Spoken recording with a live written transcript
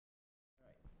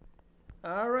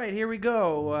All right, here we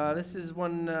go. This is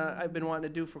one I've been wanting to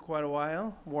do for quite a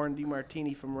while. Warren De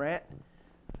Martini from Ratt.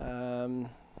 I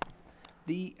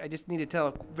just need to tell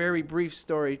a very brief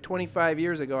story. 25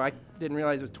 years ago, I didn't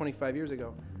realize it was 25 years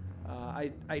ago.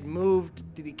 I'd moved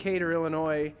to Decatur,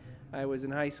 Illinois. I was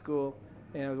in high school,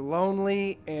 and I was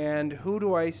lonely. And who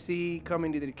do I see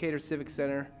coming to the Decatur Civic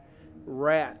Center?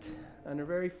 Ratt. On their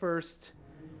very first,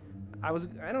 I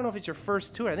don't know if it's your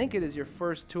first tour. I think it is your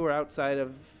first tour outside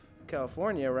of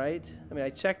California, right? I mean, I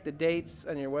checked the dates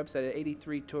on your website, an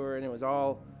 83 tour, and it was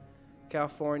all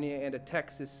California and a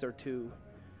Texas or two.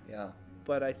 Yeah.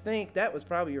 But I think that was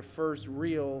probably your first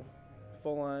real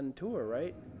full-on tour,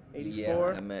 right?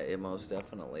 84? Yeah, it most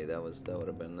definitely. That would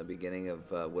have been the beginning of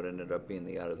what ended up being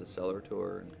the Out of the Cellar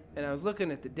tour. And I was looking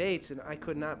at the dates, and I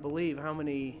could not believe how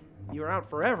many. You were out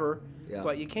forever, Yeah.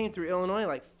 but you came through Illinois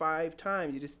like 5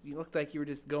 times. You looked like you were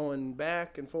just going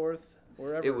back and forth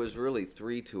wherever. It was really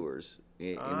 3 tours,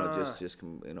 you know, just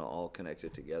all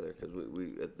connected together. Because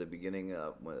we at the beginning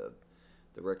when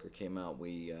the record came out,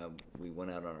 we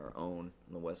went out on our own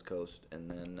on the West Coast, and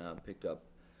then picked up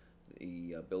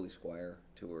the Billy Squier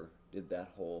tour. Did that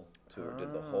whole tour,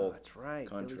 did the whole that's right,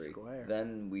 country. Billy Squier.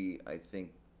 Then I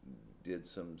think, did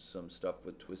some stuff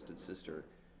with Twisted Sister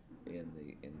in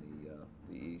the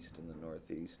east and the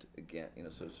northeast again,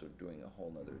 so doing a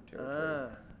whole nother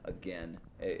territory again.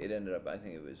 It ended up, I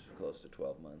think it was close to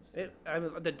 12 months.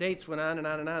 The dates went on and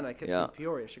on and on. I kept Yeah. saying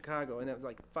Peoria, Chicago, and it was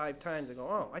like 5 times. I go,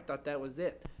 oh, I thought that was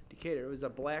it. Decatur. It was a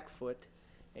Blackfoot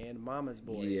and Mama's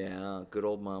Boys. Yeah, good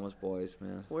old Mama's Boys,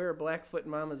 man. Where are Blackfoot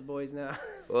and Mama's Boys now?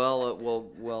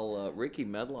 Well, Ricky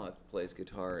Medlock plays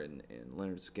guitar in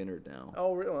Leonard Skinner now.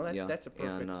 Oh, really? Well, that's a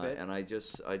perfect fit. And I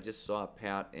just saw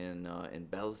Pat in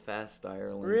Belfast,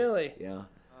 Ireland. Really? Yeah.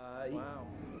 Wow.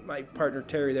 My partner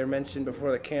Terry there mentioned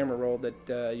before the camera rolled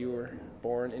that you were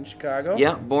born in Chicago.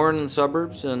 Yeah, born in the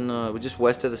suburbs and just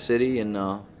west of the city in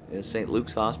St.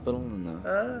 Luke's Hospital.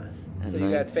 So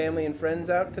you got family and friends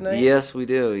out tonight? Yes, we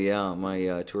do. Yeah,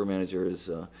 my tour manager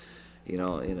is, in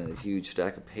a huge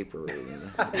stack of paper.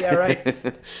 Yeah, right.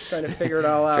 Trying to figure it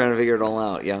all out. Trying to figure it all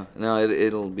out. Yeah. No,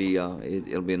 it'll be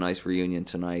a nice reunion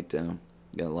tonight.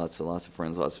 Yeah, lots of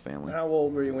friends, lots of family. How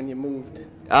old were you when you moved?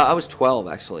 I was 12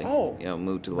 actually. Oh. Yeah,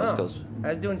 moved to the West Coast. I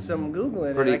was doing some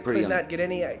Googling and I could not get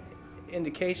any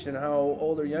indication how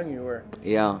old or young you were.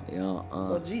 Yeah.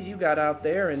 Well, geez, you got out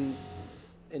there and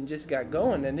just got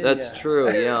going, and that's ya?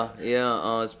 true. Yeah.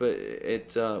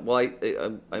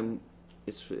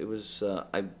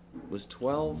 I was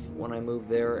 12 when I moved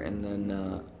there, and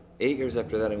then 8 years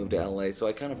after that I moved to LA. So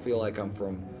I kind of feel like I'm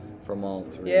from all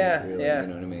 3. Yeah, really, yeah. You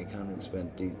know what I mean? I kind of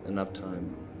spent enough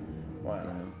time.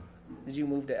 Wow. Did you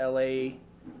move to LA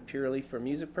purely for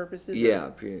music purposes? Yeah,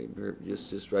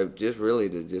 just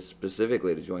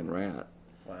specifically to join Ratt.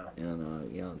 Wow.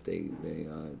 And they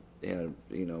had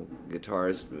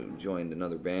guitarist joined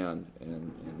another band,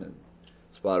 and the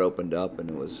spot opened up, and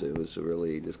it was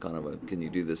really just kind of a, can you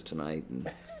do this tonight, and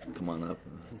come on up.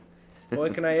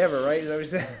 What can I ever, right? Is that what you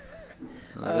said?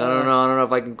 I don't know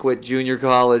if I can quit junior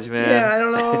college, man. Yeah, I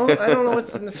don't know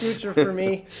what's in the future for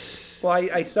me. Well,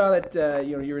 I saw that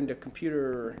you're into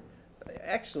computer.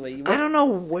 Actually, I don't know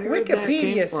where Wikipedia that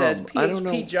came says from.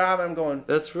 PHP Java. I'm going.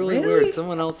 That's really weird.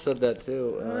 Someone else said that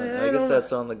too. I guess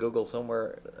that's on the Google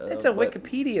somewhere. It's a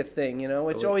Wikipedia thing,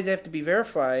 which always have to be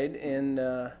verified, and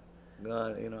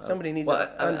God, somebody needs.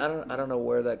 I don't know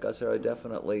where that got started. I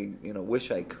definitely,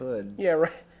 wish I could. Yeah,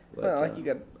 right. But, well, like you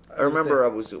got. I remember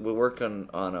we were working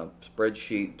on a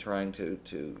spreadsheet, trying to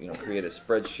create a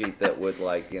spreadsheet that would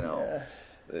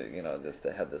just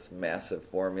had this massive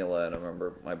formula, and I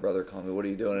remember my brother calling me, "What are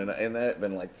you doing?" And that had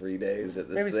been like 3 days at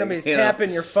this Maybe thing, somebody's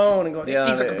tapping your phone and going,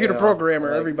 "He's a computer programmer."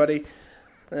 Like, everybody.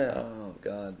 Yeah. Oh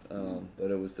God! But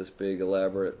it was this big,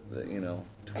 elaborate,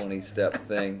 20-step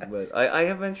thing. But I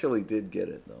eventually did get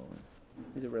it though.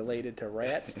 Is it related to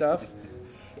Ratt stuff?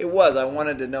 It was. I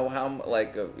wanted to know how,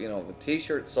 a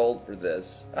T-shirt sold for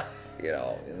this,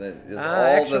 and then just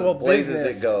all the places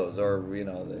business. It goes, or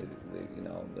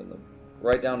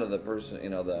right down to the person,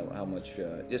 how much,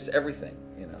 just everything,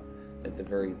 at the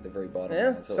very bottom. Yeah,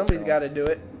 line. So somebody's got to do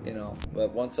it.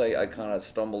 But once I kind of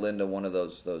stumbled into one of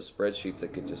those spreadsheets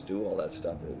that could just do all that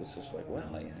stuff, it was just like, well,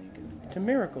 it's a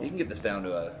miracle. You can get this down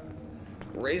to a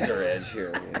razor edge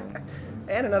here.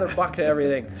 And another buck to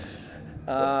everything.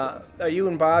 Are you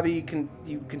and Bobby,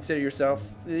 you consider yourself,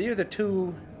 you're the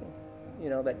two,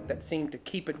 that seem to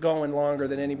keep it going longer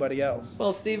than anybody else?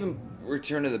 Well, Steven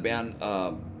returned to the band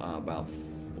about,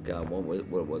 God, what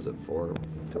was it, 4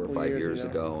 or 5 years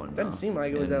ago. And doesn't seem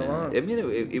like it was that long. I mean,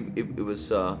 it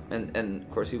was, and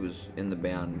of course he was in the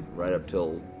band right up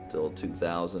till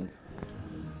 2000.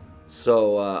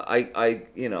 So I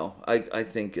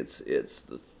think it's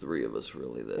the three of us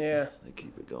really that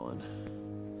keep it going.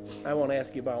 I won't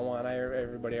ask you about Juan.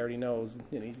 Everybody already knows,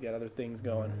 he's got other things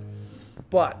going.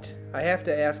 But I have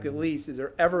to ask at least: is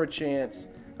there ever a chance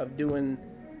of doing?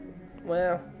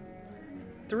 Well,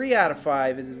 3 out of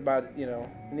 5 is about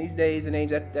in these days and age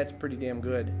that's pretty damn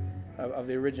good of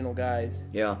the original guys.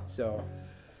 Yeah. So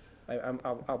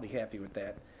I'll be happy with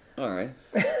that. All right.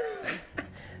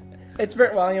 It's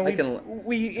very well.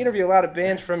 We interview a lot of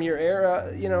bands from your era,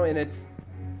 and it's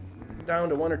down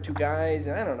to 1 or 2 guys,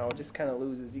 and I don't know, it just kind of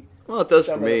loses. Well, it does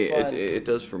for me. It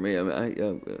does for me. I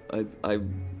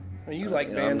mean, you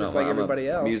like bands just like everybody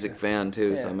else. I'm a music fan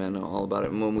too, so I mean, all about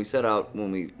it. And when we set out,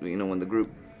 when the group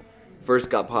first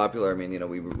got popular, I mean,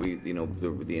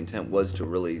 the intent was to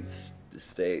really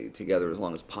stay together as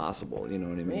long as possible. You know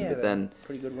what I mean? Yeah, but then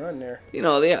pretty good run there. Yeah,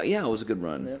 it was a good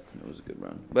run. Yeah. It was a good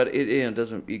run. But it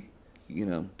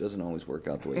doesn't always work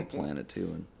out the way you plan it to.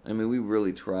 And I mean, we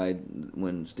really tried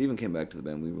when Steven came back to the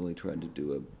band. We really tried to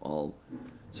do a all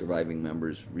surviving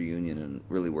members reunion and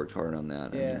really worked hard on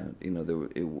that. Yeah. And, I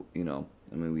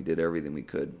mean, we did everything we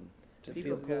could. Does it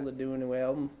feel cool to do a new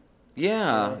album?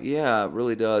 Yeah, it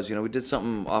really does. We did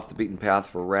something off the beaten path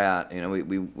for Ratt.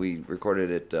 We recorded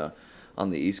it on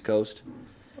the East Coast,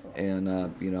 and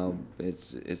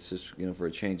it's just for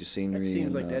a change of scenery. It seems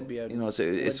and, like that'd be a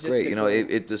it's great.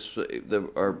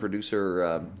 Our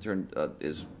producer turned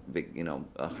his big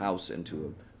a house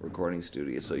into a recording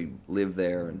studio, so you live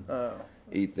there and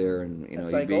eat there, and you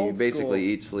basically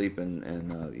eat, sleep,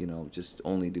 and just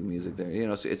only do music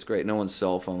there. So it's great. No one's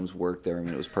cell phones work there. I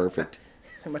mean, it was perfect.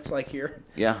 Much like here.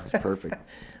 Yeah, it's perfect.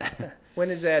 When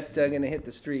is that going to hit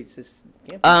the streets?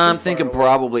 I'm thinking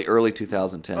probably early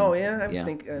 2010. Oh yeah, I was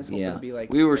hoping it'd be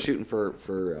like. We were shooting for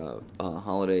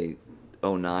holiday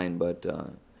 '09, but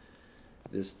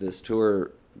this tour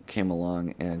came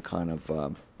along and kind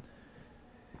of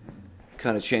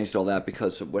changed all that,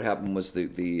 because what happened was the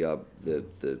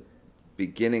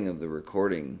beginning of the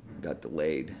recording got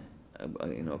delayed,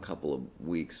 a couple of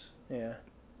weeks. Yeah.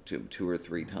 2 or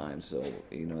 3 times, so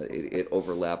it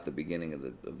overlapped the beginning of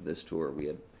this tour. We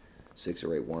had 6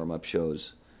 or 8 warm-up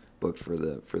shows booked for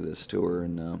this tour,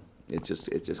 and it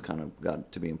just kind of got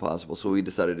to be impossible. So we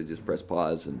decided to just press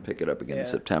pause and pick it up again in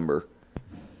September.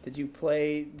 Did you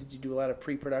do a lot of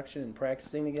pre-production and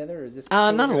practicing together, or is this?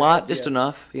 Not a lot, just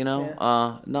enough.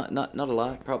 Not a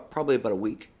lot. Probably about a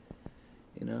week.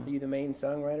 Are you the main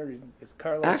songwriter? Is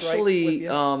Carlos actually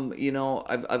write with you?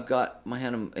 I've got my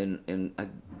hand in a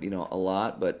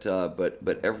lot, but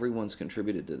everyone's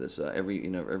contributed to this.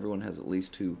 Everyone has at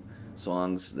least 2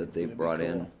 songs that they've brought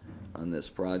in on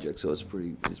this project, so it's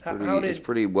pretty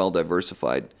well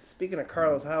diversified. Speaking of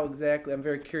Carlos, how exactly? I'm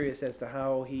very curious as to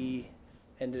how he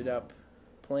ended up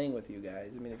playing with you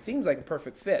guys. I mean, it seems like a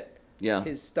perfect fit. Yeah.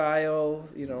 His style,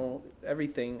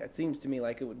 everything. It seems to me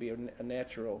like it would be a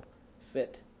natural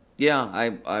fit. Yeah,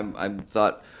 I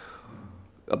thought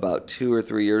about 2 or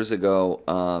 3 years ago,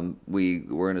 we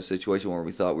were in a situation where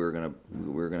we thought we were gonna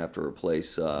have to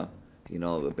replace a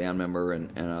band member,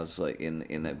 and I was like, it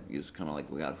was kind of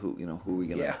like, we got who are we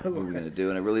gonna do,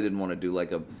 and I really didn't want to do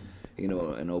like an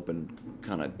open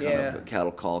kind of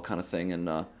cattle call kind of thing, and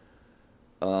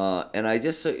I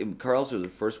just Carlos was the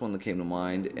first one that came to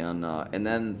mind, and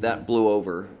then that blew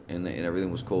over, and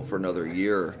everything was cool for another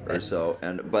year or so,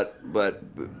 but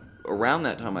around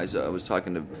that time I was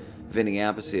talking to Vinny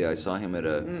Appice. I saw him at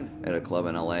a club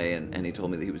in LA, and he told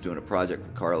me that he was doing a project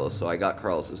with Carlos, so I got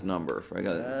Carlos's number. I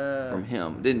got it from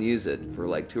him. Didn't use it for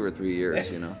like 2 or 3 years,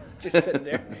 Just sitting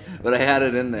there. But I had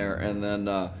it in there, and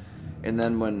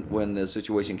then when the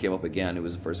situation came up again, it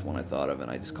was the first one I thought of, and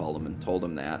I just called him and told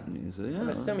him that, and he said, "Yeah." I'm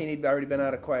assuming he'd already been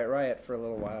out of Quiet Riot for a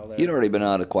little while there. He'd already been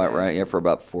out of Quiet Riot, for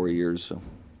about 4 years, so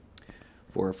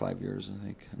 4 or 5 years, I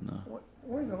think. And,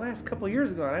 where's the last couple of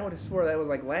years ago? I would have swore that was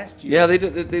like last year. Yeah, they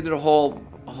did a whole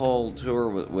tour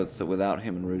without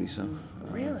him and Rudy. So.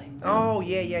 Really? Oh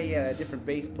yeah, a different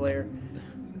bass player.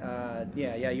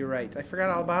 Yeah, you're right. I forgot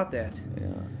all about that. Yeah,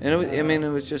 and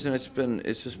it's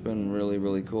just been really,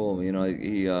 really cool. He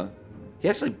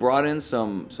actually brought in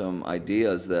some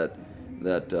ideas that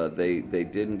they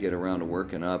didn't get around to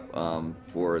working up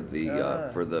for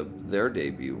their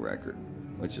debut record,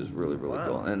 which is really, really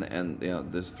cool. And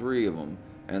there's 3 of them,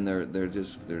 and they're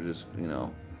just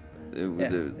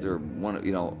they're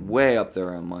one way up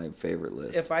there on my favorite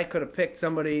list. If I could have picked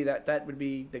somebody, that would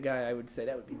be the guy I would say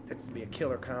that's be a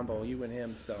killer combo, you and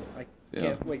him. So I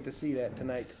can't wait to see that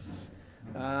tonight.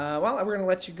 Well, we're gonna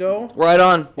let you go. Right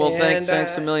on. Well,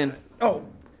 thanks a million. Oh,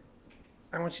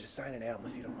 I want you to sign an album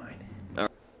if you don't mind.